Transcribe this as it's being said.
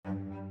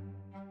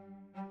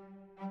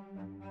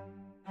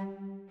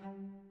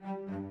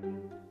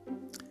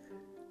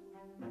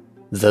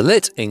The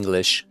Lit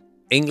English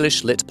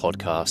Lit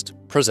Podcast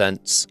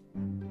presents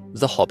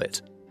The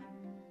Hobbit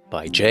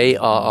by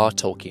J.R.R.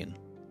 Tolkien.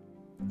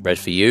 Read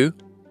for you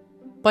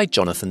by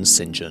Jonathan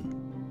St. John.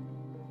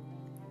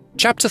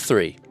 Chapter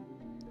 3.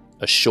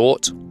 A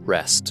Short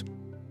Rest.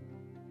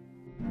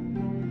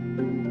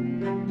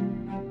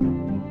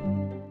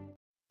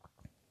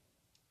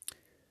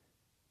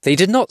 They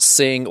did not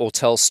sing or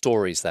tell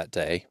stories that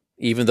day,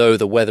 even though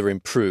the weather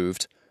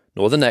improved,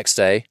 nor the next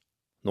day,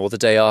 nor the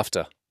day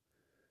after.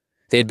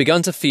 They had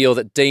begun to feel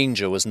that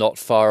danger was not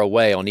far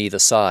away on either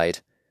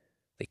side.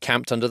 They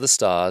camped under the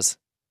stars,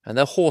 and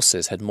their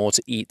horses had more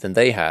to eat than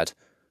they had,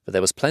 for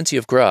there was plenty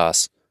of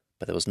grass,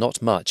 but there was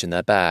not much in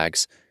their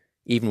bags,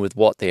 even with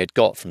what they had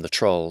got from the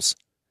trolls.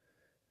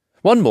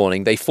 One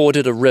morning they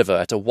forded a river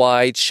at a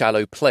wide,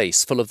 shallow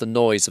place full of the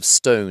noise of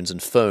stones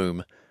and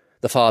foam.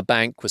 The far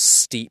bank was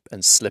steep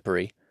and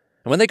slippery,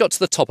 and when they got to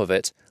the top of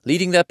it,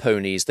 leading their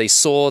ponies, they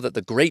saw that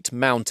the great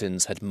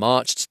mountains had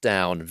marched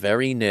down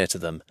very near to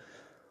them.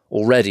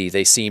 Already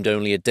they seemed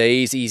only a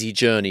day's easy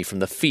journey from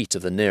the feet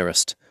of the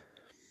nearest.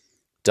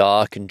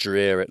 Dark and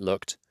drear it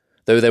looked,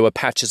 though there were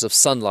patches of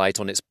sunlight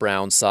on its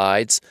brown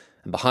sides,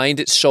 and behind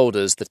its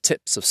shoulders the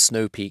tips of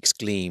snow peaks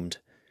gleamed.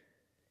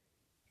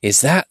 "Is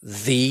that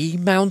the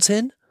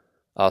mountain?"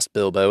 asked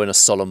Bilbo in a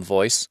solemn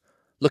voice,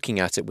 looking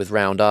at it with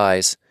round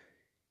eyes.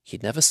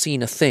 He'd never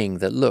seen a thing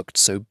that looked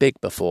so big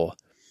before.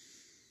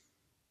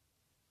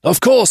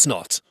 "Of course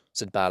not,"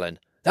 said Balin.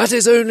 "That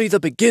is only the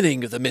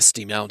beginning of the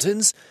Misty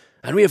Mountains,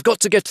 and we have got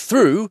to get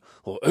through,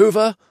 or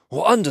over,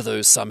 or under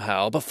those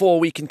somehow, before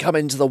we can come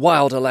into the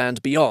wilder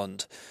land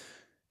beyond.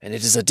 And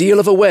it is a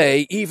deal of a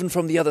way, even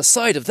from the other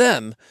side of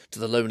them, to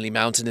the lonely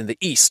mountain in the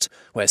east,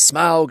 where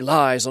Smaug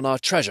lies on our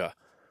treasure."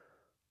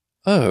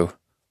 "Oh,"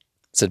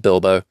 said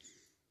Bilbo,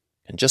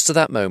 and just at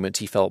that moment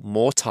he felt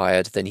more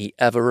tired than he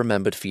ever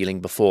remembered feeling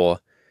before.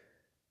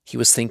 He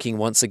was thinking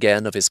once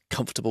again of his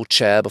comfortable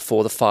chair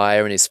before the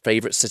fire in his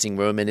favourite sitting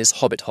room in his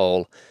hobbit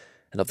hole,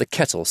 and of the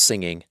kettle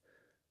singing.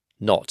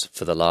 Not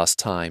for the last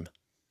time.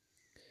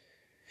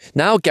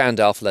 Now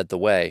Gandalf led the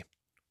way.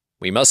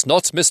 "We must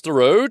not miss the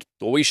road,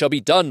 or we shall be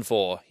done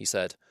for," he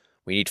said.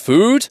 "We need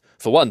food,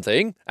 for one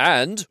thing,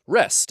 and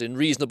rest in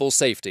reasonable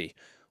safety.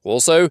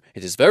 Also,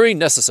 it is very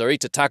necessary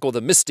to tackle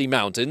the Misty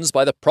Mountains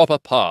by the proper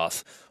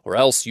path, or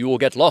else you will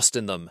get lost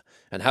in them,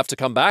 and have to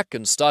come back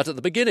and start at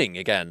the beginning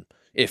again,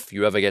 if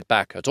you ever get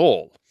back at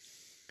all."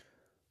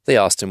 They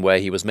asked him where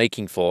he was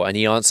making for, and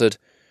he answered,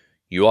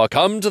 "You are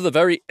come to the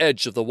very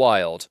edge of the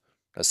wild.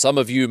 As some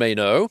of you may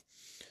know,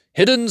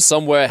 hidden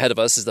somewhere ahead of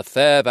us is the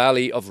fair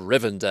valley of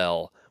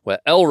Rivendell, where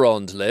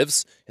Elrond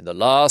lives in the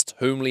last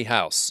homely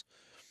house.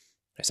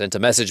 I sent a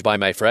message by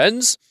my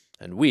friends,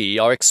 and we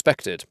are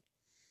expected."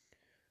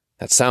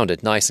 That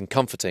sounded nice and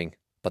comforting,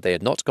 but they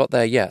had not got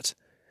there yet,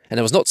 and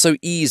it was not so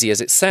easy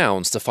as it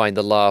sounds to find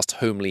the last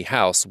homely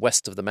house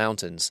west of the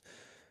mountains.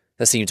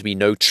 There seemed to be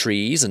no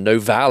trees and no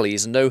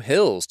valleys and no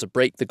hills to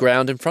break the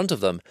ground in front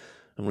of them,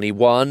 only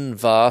one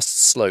vast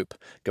slope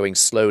going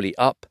slowly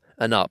up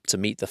and up to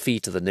meet the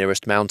feet of the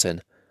nearest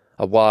mountain,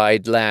 a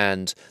wide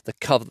land, the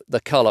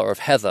colour of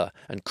heather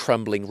and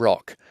crumbling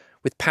rock,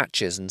 with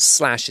patches and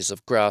slashes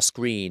of grass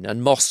green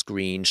and moss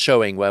green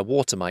showing where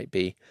water might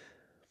be.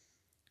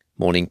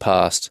 Morning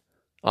passed,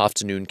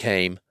 afternoon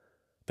came,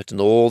 but in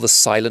all the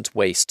silent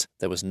waste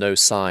there was no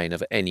sign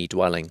of any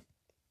dwelling.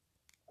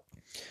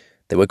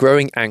 They were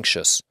growing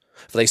anxious,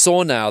 for they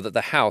saw now that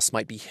the house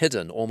might be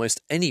hidden almost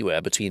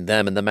anywhere between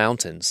them and the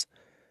mountains.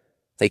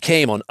 They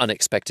came on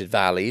unexpected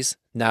valleys,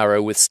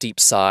 narrow with steep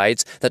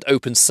sides, that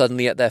opened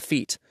suddenly at their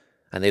feet,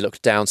 and they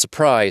looked down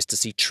surprised to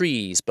see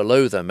trees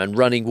below them and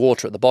running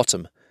water at the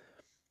bottom.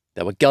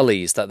 There were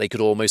gullies that they could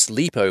almost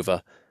leap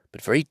over,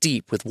 but very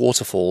deep with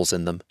waterfalls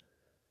in them.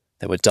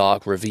 There were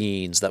dark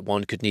ravines that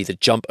one could neither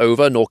jump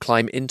over nor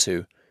climb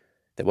into.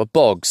 There were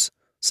bogs,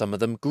 some of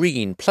them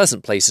green,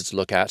 pleasant places to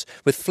look at,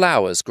 with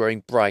flowers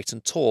growing bright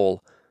and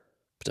tall.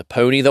 But a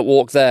pony that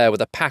walked there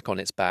with a pack on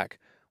its back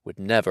would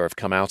never have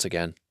come out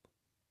again.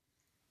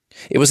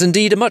 It was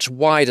indeed a much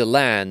wider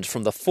land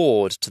from the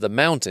ford to the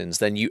mountains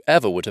than you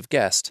ever would have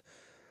guessed.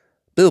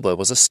 Bilbo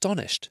was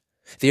astonished.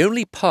 The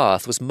only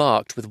path was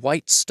marked with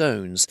white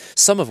stones,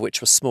 some of which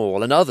were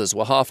small, and others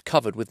were half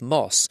covered with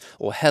moss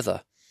or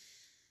heather.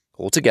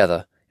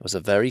 Altogether, it was a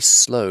very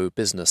slow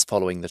business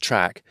following the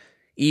track,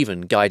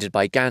 even guided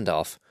by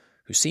Gandalf,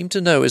 who seemed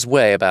to know his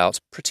way about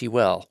pretty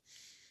well.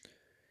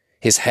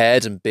 His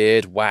head and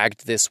beard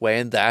wagged this way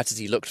and that as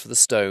he looked for the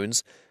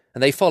stones,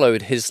 and they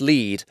followed his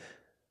lead,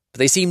 but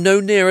they seemed no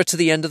nearer to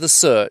the end of the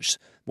search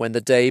when the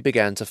day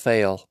began to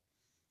fail.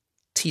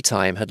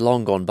 Tea-time had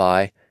long gone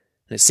by,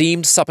 and it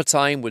seemed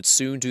supper-time would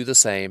soon do the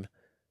same.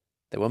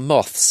 There were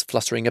moths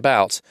fluttering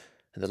about,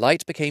 and the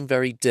light became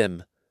very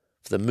dim,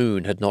 for the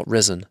moon had not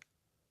risen.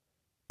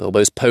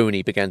 Bilbo's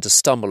pony began to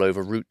stumble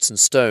over roots and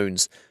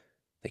stones.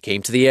 They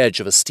came to the edge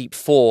of a steep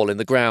fall in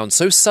the ground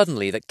so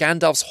suddenly that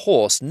Gandalf's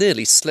horse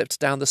nearly slipped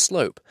down the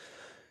slope.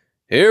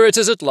 "Here it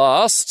is at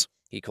last,"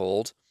 he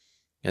called,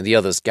 and the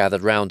others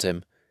gathered round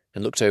him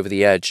and looked over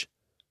the edge.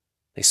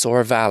 They saw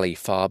a valley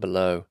far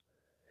below,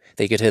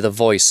 They could hear the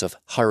voice of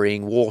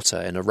hurrying water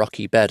in a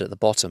rocky bed at the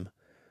bottom.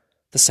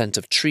 The scent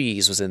of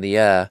trees was in the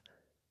air,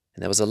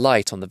 and there was a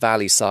light on the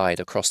valley side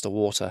across the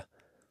water.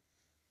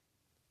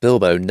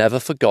 Bilbo never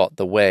forgot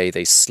the way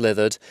they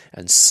slithered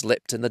and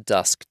slipped in the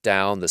dusk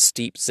down the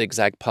steep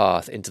zigzag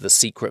path into the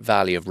secret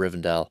valley of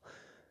Rivendell.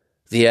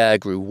 The air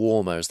grew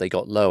warmer as they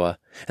got lower,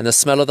 and the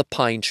smell of the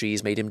pine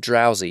trees made him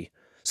drowsy,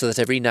 so that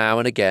every now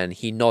and again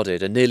he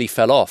nodded and nearly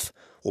fell off,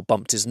 or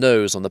bumped his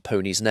nose on the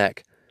pony's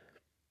neck.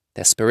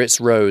 Their spirits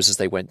rose as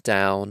they went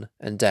down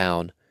and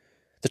down.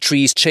 The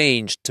trees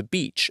changed to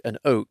beech and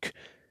oak,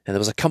 and there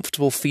was a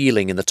comfortable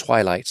feeling in the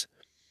twilight.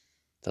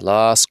 The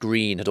last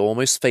green had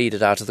almost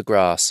faded out of the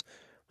grass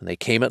when they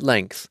came at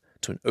length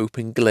to an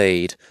open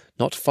glade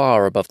not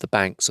far above the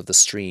banks of the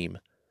stream.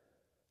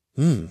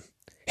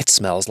 It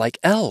smells like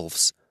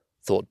elves,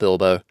 thought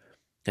Bilbo,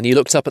 and he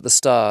looked up at the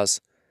stars.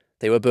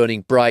 They were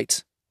burning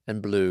bright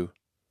and blue.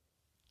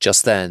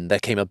 Just then there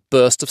came a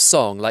burst of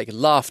song like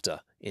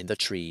laughter in the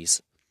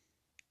trees.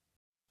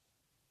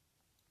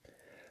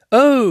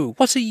 "Oh,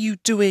 what are you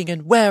doing,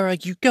 and where are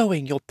you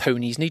going? Your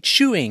ponies need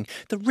shoeing.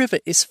 The river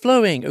is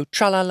flowing, oh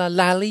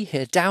tra-la-la-lally,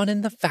 here down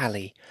in the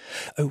valley.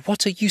 Oh,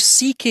 what are you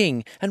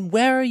seeking, and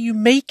where are you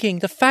making?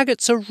 The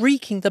faggots are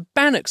reeking, the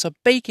bannocks are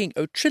baking,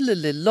 oh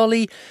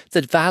trilly-lolly,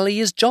 the valley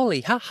is jolly,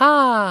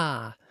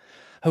 ha-ha!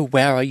 Oh,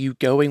 where are you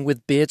going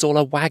with beards all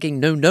a-wagging?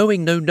 No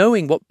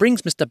knowing what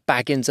brings Mr.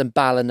 Baggins and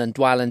Balin and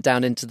Dwalin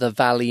down into the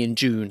valley in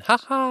June,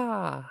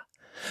 ha-ha!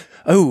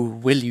 Oh,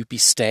 will you be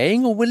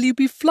staying or will you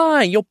be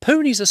flying? Your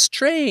ponies are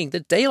straying, the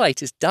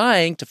daylight is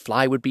dying. To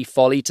fly would be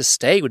folly, to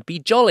stay would be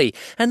jolly.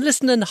 And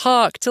listen and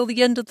hark till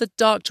the end of the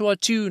dark to our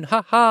tune,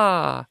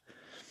 ha-ha!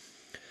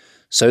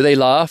 So they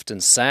laughed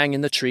and sang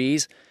in the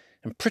trees,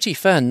 and pretty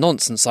fair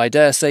nonsense, I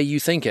dare say you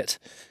think it.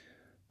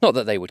 Not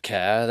that they would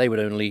care, they would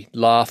only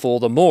laugh all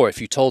the more if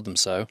you told them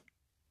so.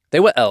 They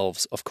were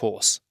elves, of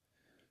course.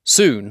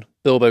 Soon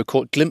Bilbo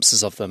caught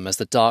glimpses of them as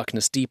the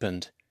darkness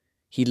deepened.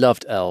 He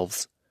loved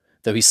elves,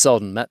 though he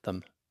seldom met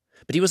them,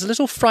 but he was a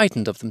little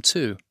frightened of them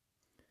too.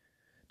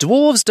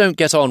 Dwarves don't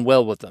get on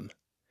well with them.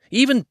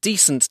 Even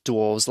decent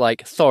dwarves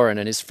like Thorin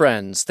and his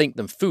friends think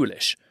them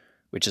foolish,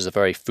 which is a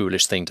very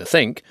foolish thing to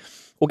think,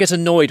 or get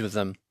annoyed with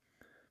them.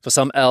 For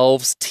some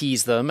elves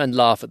tease them and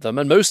laugh at them,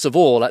 and most of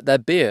all at their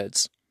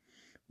beards.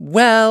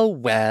 "Well,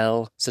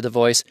 well," said a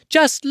voice,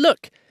 "just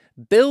look!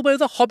 Bilbo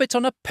the Hobbit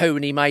on a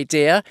pony, my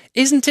dear.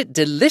 Isn't it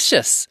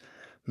delicious?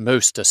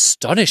 Most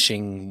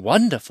astonishing,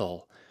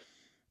 wonderful."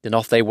 Then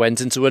off they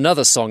went into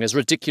another song as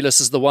ridiculous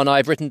as the one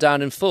I've written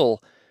down in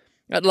full.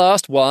 At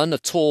last one, a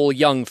tall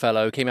young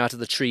fellow, came out of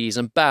the trees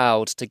and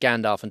bowed to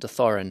Gandalf and to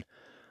Thorin.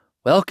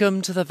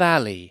 "Welcome to the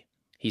valley,"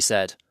 he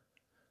said.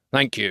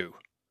 "Thank you,"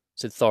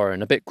 said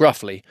Thorin, a bit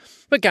gruffly,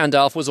 but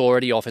Gandalf was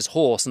already off his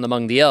horse and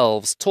among the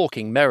elves,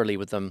 talking merrily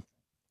with them.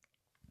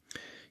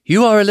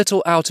 "You are a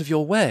little out of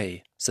your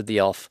way," said the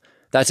elf.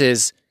 "That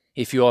is,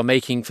 if you are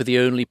making for the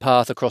only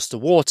path across the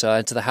water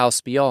and to the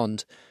house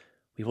beyond.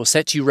 We will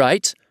set you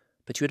right,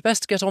 but you had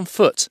best get on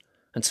foot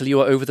until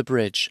you are over the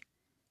bridge.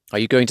 Are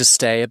you going to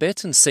stay a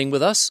bit and sing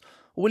with us,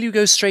 or will you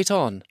go straight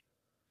on?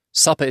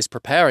 Supper is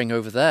preparing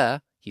over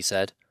there," he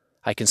said.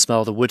 "I can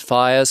smell the wood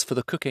fires for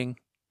the cooking."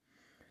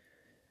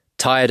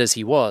 Tired as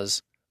he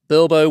was,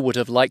 Bilbo would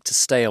have liked to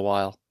stay a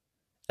while.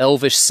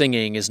 Elvish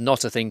singing is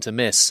not a thing to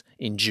miss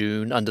in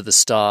June under the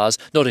stars,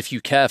 not if you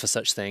care for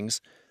such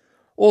things.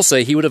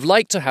 Also, he would have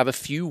liked to have a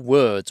few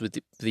words with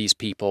these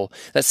people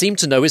that seemed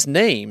to know his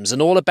names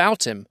and all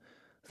about him,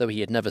 though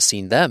he had never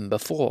seen them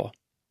before.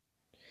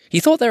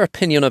 He thought their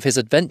opinion of his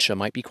adventure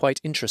might be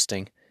quite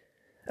interesting.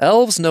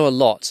 Elves know a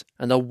lot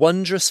and are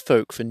wondrous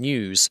folk for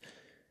news,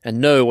 and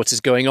know what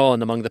is going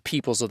on among the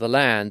peoples of the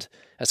land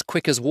as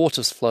quick as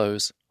water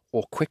flows,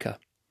 or quicker.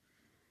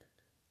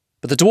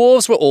 But the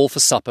dwarves were all for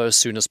supper as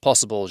soon as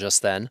possible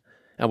just then,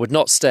 and would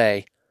not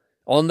stay.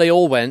 On they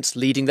all went,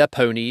 leading their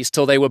ponies,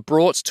 till they were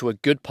brought to a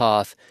good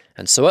path,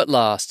 and so at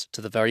last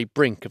to the very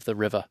brink of the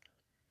river.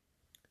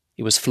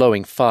 It was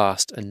flowing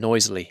fast and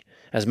noisily,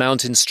 as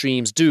mountain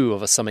streams do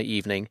of a summer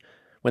evening,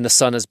 when the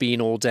sun has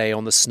been all day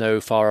on the snow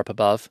far up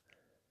above.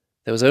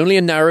 There was only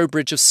a narrow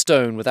bridge of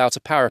stone without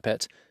a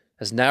parapet,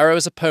 as narrow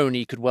as a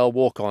pony could well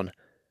walk on,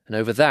 and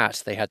over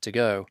that they had to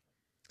go,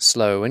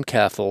 slow and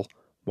careful,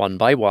 one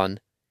by one,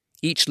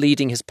 each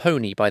leading his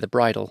pony by the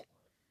bridle.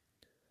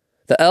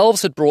 The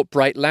elves had brought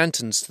bright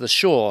lanterns to the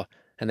shore,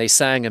 and they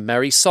sang a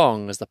merry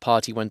song as the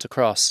party went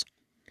across.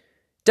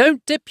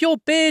 "Don't dip your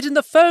beard in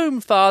the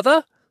foam,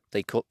 father,"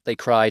 they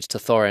cried to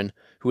Thorin,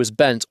 who was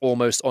bent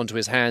almost onto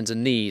his hands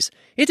and knees.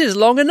 "It is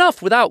long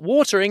enough without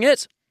watering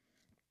it."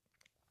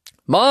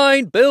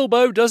 "Mind,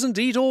 Bilbo doesn't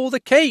eat all the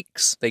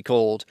cakes," they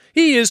called.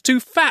 "He is too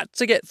fat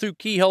to get through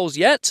keyholes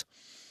yet."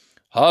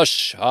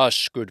 "Hush,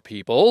 hush, good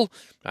people,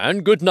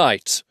 and good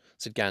night,"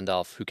 said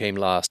Gandalf, who came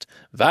last.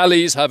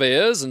 "Valleys have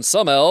ears, and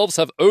some elves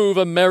have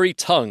over-merry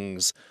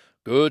tongues.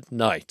 Good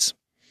night."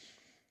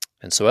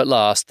 And so at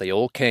last they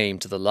all came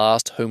to the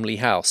last homely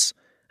house,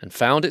 and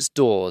found its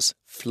doors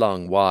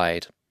flung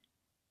wide.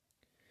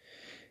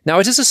 Now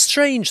it is a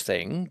strange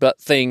thing, but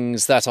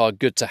things that are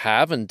good to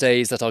have and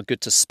days that are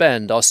good to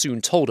spend are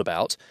soon told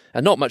about,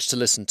 and not much to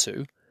listen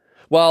to,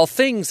 while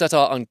things that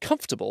are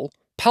uncomfortable,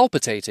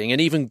 palpitating,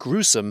 and even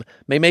gruesome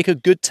may make a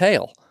good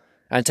tale,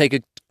 and take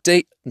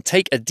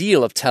a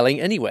deal of telling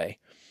anyway.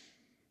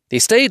 They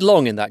stayed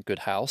long in that good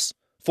house,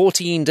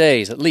 14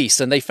 days at least,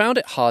 and they found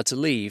it hard to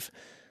leave.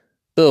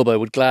 Bilbo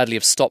would gladly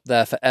have stopped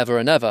there for ever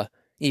and ever,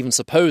 even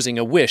supposing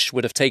a wish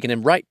would have taken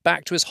him right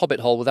back to his hobbit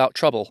hole without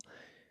trouble.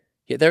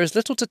 Yet there is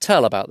little to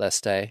tell about their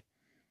stay.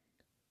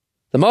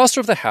 The master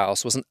of the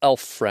house was an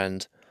elf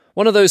friend,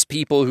 one of those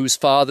people whose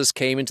fathers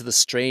came into the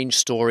strange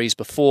stories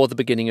before the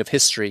beginning of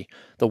history,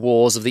 the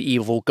wars of the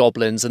evil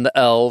goblins and the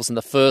elves and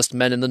the first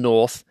men in the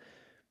north.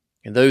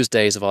 In those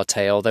days of our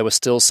tale, there were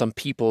still some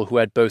people who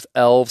had both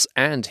elves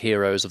and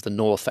heroes of the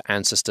north for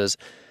ancestors,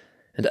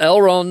 and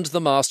Elrond, the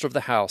master of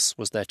the house,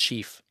 was their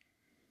chief.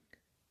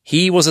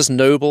 He was as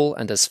noble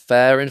and as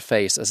fair in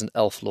face as an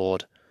elf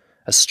lord,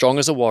 as strong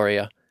as a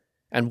warrior,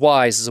 and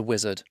wise as a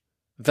wizard,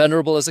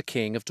 venerable as a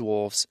king of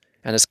dwarves,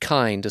 and as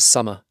kind as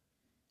summer.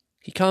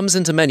 He comes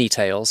into many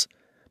tales,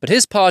 but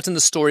his part in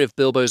the story of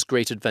Bilbo's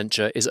great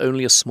adventure is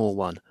only a small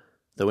one,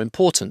 though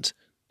important,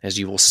 as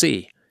you will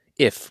see,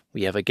 if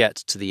we ever get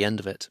to the end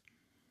of it.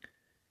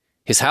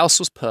 His house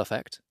was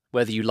perfect,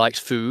 whether you liked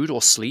food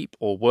or sleep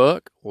or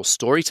work or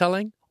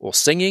storytelling or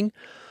singing,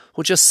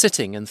 or just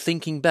sitting and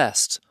thinking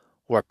best,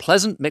 or a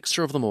pleasant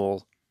mixture of them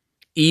all.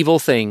 Evil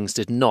things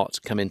did not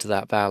come into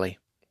that valley.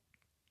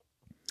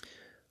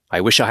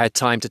 I wish I had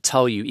time to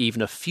tell you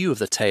even a few of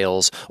the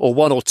tales, or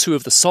one or two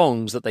of the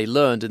songs that they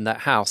learned in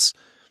that house.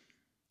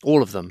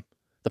 All of them,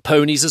 the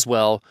ponies as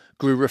well,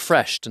 grew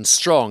refreshed and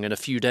strong in a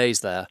few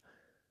days there.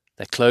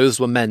 Their clothes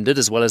were mended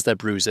as well as their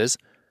bruises,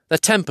 their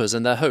tempers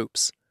and their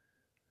hopes.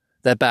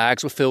 Their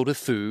bags were filled with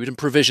food and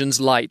provisions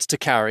light to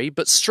carry,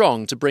 but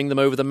strong to bring them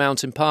over the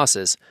mountain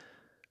passes.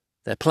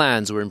 Their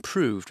plans were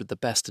improved with the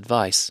best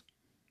advice.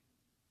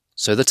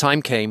 So the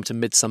time came to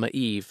Midsummer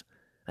Eve,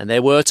 and they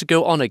were to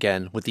go on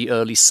again with the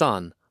early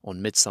sun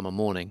on midsummer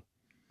morning.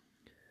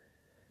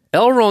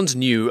 Elrond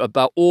knew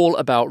all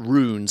about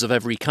runes of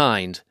every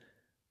kind.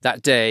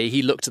 That day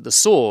he looked at the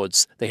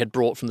swords they had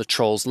brought from the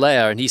troll's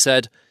lair, and he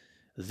said,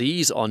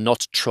 "These are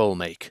not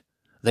troll-make.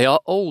 They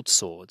are old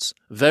swords,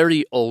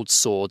 very old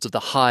swords of the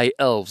high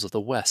elves of the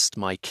west,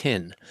 my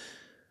kin.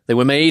 They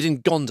were made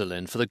in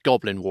Gondolin for the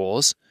goblin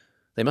wars.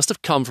 They must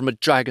have come from a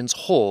dragon's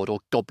hoard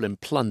or goblin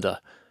plunder,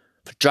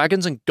 for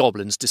dragons and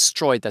goblins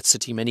destroyed that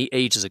city many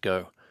ages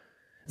ago.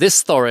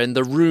 This Thorin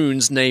the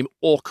runes name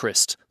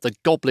Orcrist, the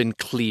goblin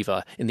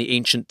cleaver, in the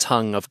ancient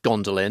tongue of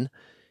Gondolin.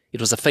 It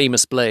was a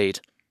famous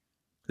blade.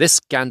 This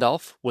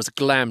Gandalf was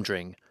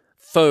Glamdring,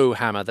 foe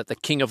hammer that the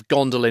king of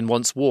Gondolin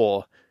once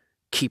wore.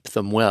 Keep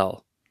them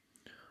well."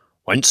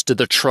 "Whence did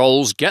the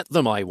trolls get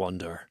them, I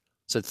wonder?"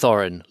 said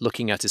Thorin,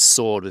 looking at his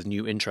sword with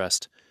new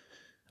interest.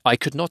 "I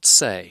could not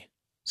say,"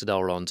 said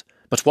Elrond,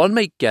 "but one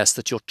may guess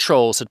that your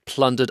trolls had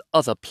plundered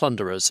other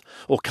plunderers,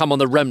 or come on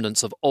the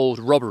remnants of old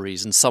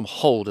robberies in some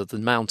hold of the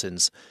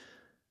mountains.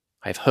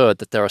 I have heard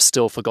that there are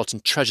still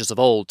forgotten treasures of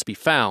old to be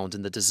found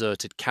in the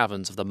deserted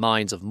caverns of the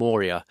mines of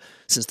Moria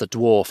since the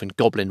dwarf and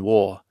goblin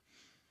war."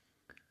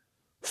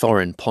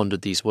 Thorin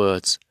pondered these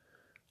words.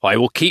 "I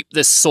will keep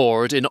this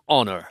sword in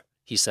honour,"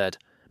 he said.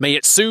 "May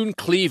it soon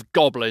cleave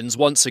goblins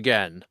once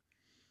again."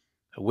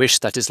 "A wish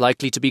that is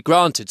likely to be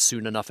granted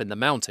soon enough in the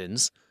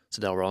mountains,"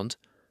 said Elrond.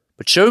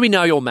 "But show me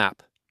now your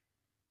map."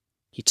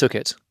 He took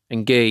it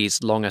and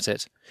gazed long at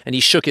it, and he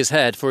shook his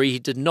head, for he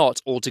did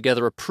not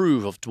altogether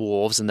approve of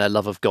dwarves and their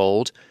love of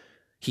gold.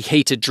 He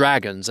hated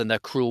dragons and their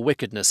cruel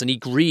wickedness, and he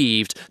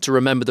grieved to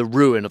remember the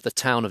ruin of the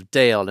town of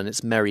Dale and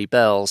its merry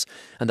bells,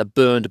 and the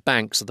burned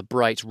banks of the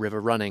bright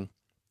river running.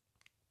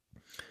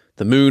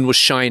 The moon was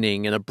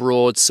shining in a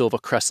broad silver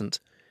crescent.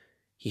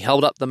 He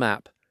held up the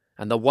map,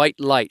 and the white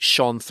light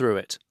shone through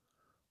it.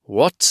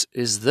 "What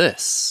is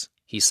this?"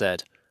 he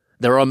said.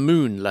 "There are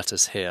moon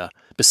letters here,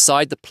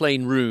 beside the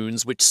plain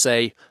runes which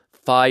say,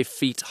 5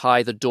 feet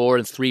high the door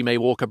and 3 may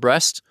walk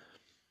abreast."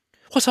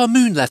 "What are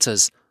moon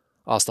letters?"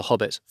 asked the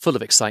hobbit, full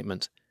of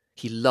excitement.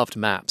 He loved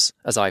maps,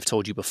 as I have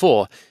told you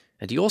before,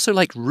 and he also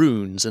liked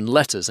runes and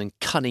letters and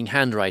cunning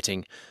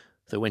handwriting,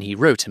 though when he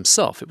wrote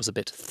himself it was a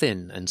bit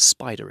thin and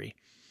spidery.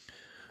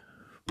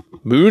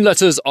 "Moon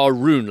letters are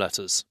rune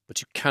letters,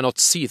 but you cannot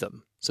see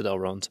them," said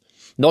Elrond.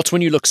 "Not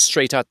when you look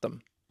straight at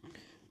them.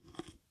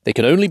 They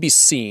can only be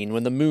seen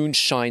when the moon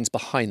shines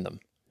behind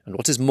them, and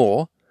what is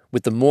more,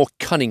 with the more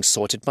cunning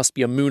sort it must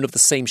be a moon of the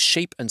same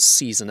shape and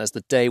season as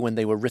the day when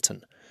they were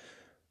written.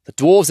 The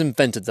dwarves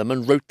invented them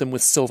and wrote them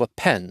with silver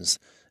pens,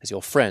 as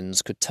your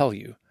friends could tell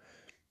you.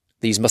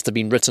 These must have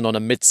been written on a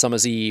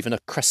midsummer's eve and a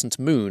crescent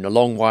moon a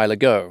long while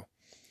ago."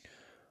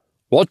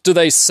 "What do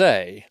they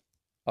say?"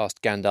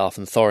 asked Gandalf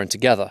and Thorin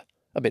together,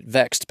 a bit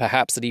vexed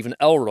perhaps that even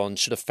Elrond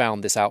should have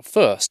found this out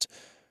first,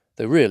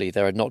 though really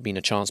there had not been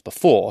a chance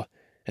before,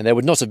 and there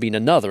would not have been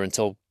another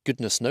until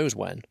goodness knows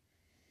when.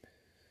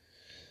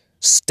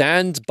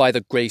 "Stand by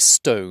the grey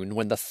stone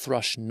when the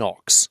thrush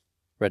knocks,"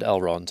 read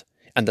Elrond,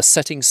 and the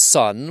setting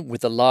sun,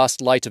 with the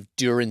last light of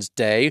Durin's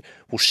day,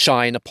 will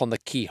shine upon the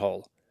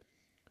keyhole."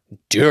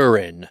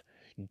 "Durin!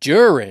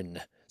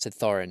 Durin!" said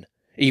Thorin.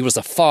 "He was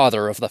the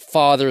father of the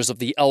fathers of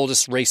the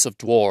eldest race of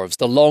dwarves,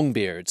 the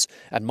Longbeards,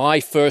 and my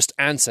first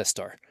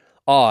ancestor.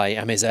 I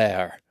am his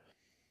heir."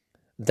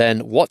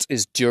 "Then what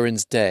is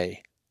Durin's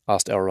day?"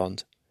 asked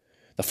Elrond.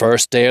 "The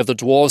first day of the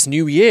dwarves'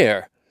 new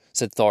year,"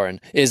 said Thorin,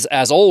 "is,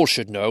 as all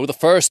should know, the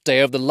first day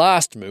of the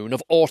last moon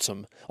of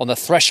autumn, on the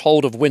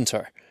threshold of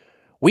winter.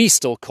 We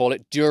still call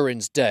it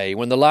Durin's day,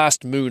 when the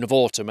last moon of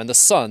autumn and the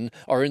sun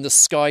are in the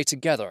sky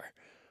together.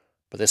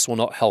 But this will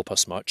not help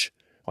us much,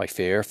 I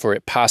fear, for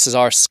it passes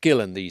our skill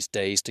in these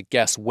days to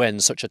guess when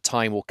such a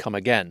time will come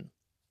again."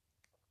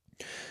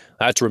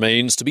 "That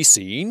remains to be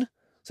seen,"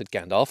 said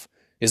Gandalf.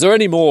 "Is there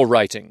any more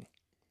writing?"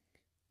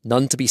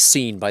 "None to be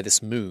seen by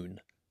this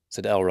moon,"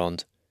 said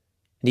Elrond,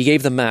 and he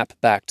gave the map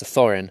back to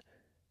Thorin,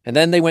 and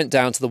then they went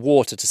down to the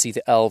water to see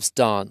the elves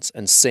dance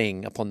and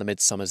sing upon the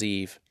Midsummer's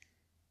Eve.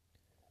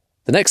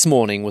 The next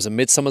morning was a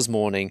midsummer's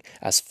morning,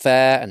 as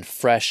fair and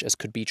fresh as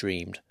could be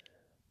dreamed.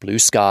 Blue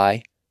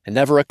sky, and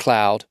never a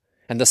cloud,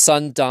 and the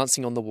sun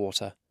dancing on the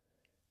water.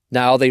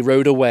 Now they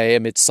rode away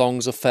amid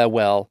songs of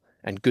farewell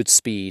and good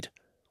speed,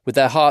 with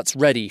their hearts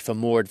ready for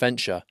more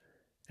adventure,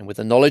 and with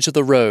the knowledge of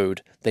the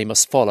road they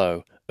must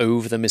follow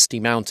over the misty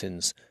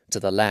mountains to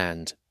the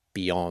land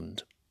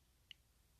beyond.